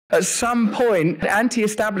At some point,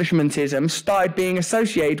 anti-establishmentism started being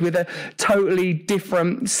associated with a totally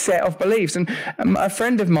different set of beliefs. And a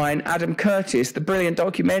friend of mine, Adam Curtis, the brilliant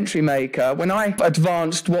documentary maker, when I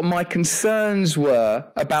advanced what my concerns were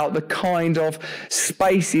about the kind of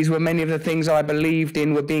spaces where many of the things I believed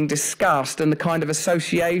in were being discussed and the kind of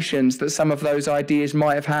associations that some of those ideas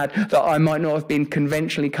might have had that I might not have been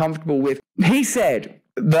conventionally comfortable with, he said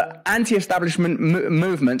that anti-establishment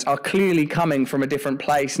movements are clearly coming from a different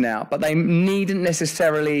place now, but they needn't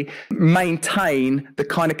necessarily maintain the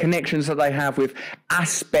kind of connections that they have with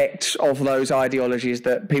aspects of those ideologies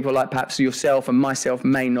that people like perhaps yourself and myself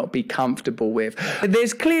may not be comfortable with.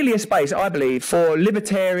 There's clearly a space, I believe, for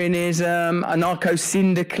libertarianism,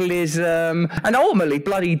 anarcho-syndicalism, and ultimately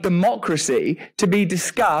bloody democracy to be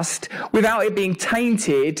discussed without it being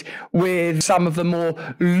tainted with some of the more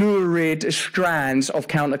lurid strands of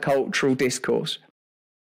countercultural discourse.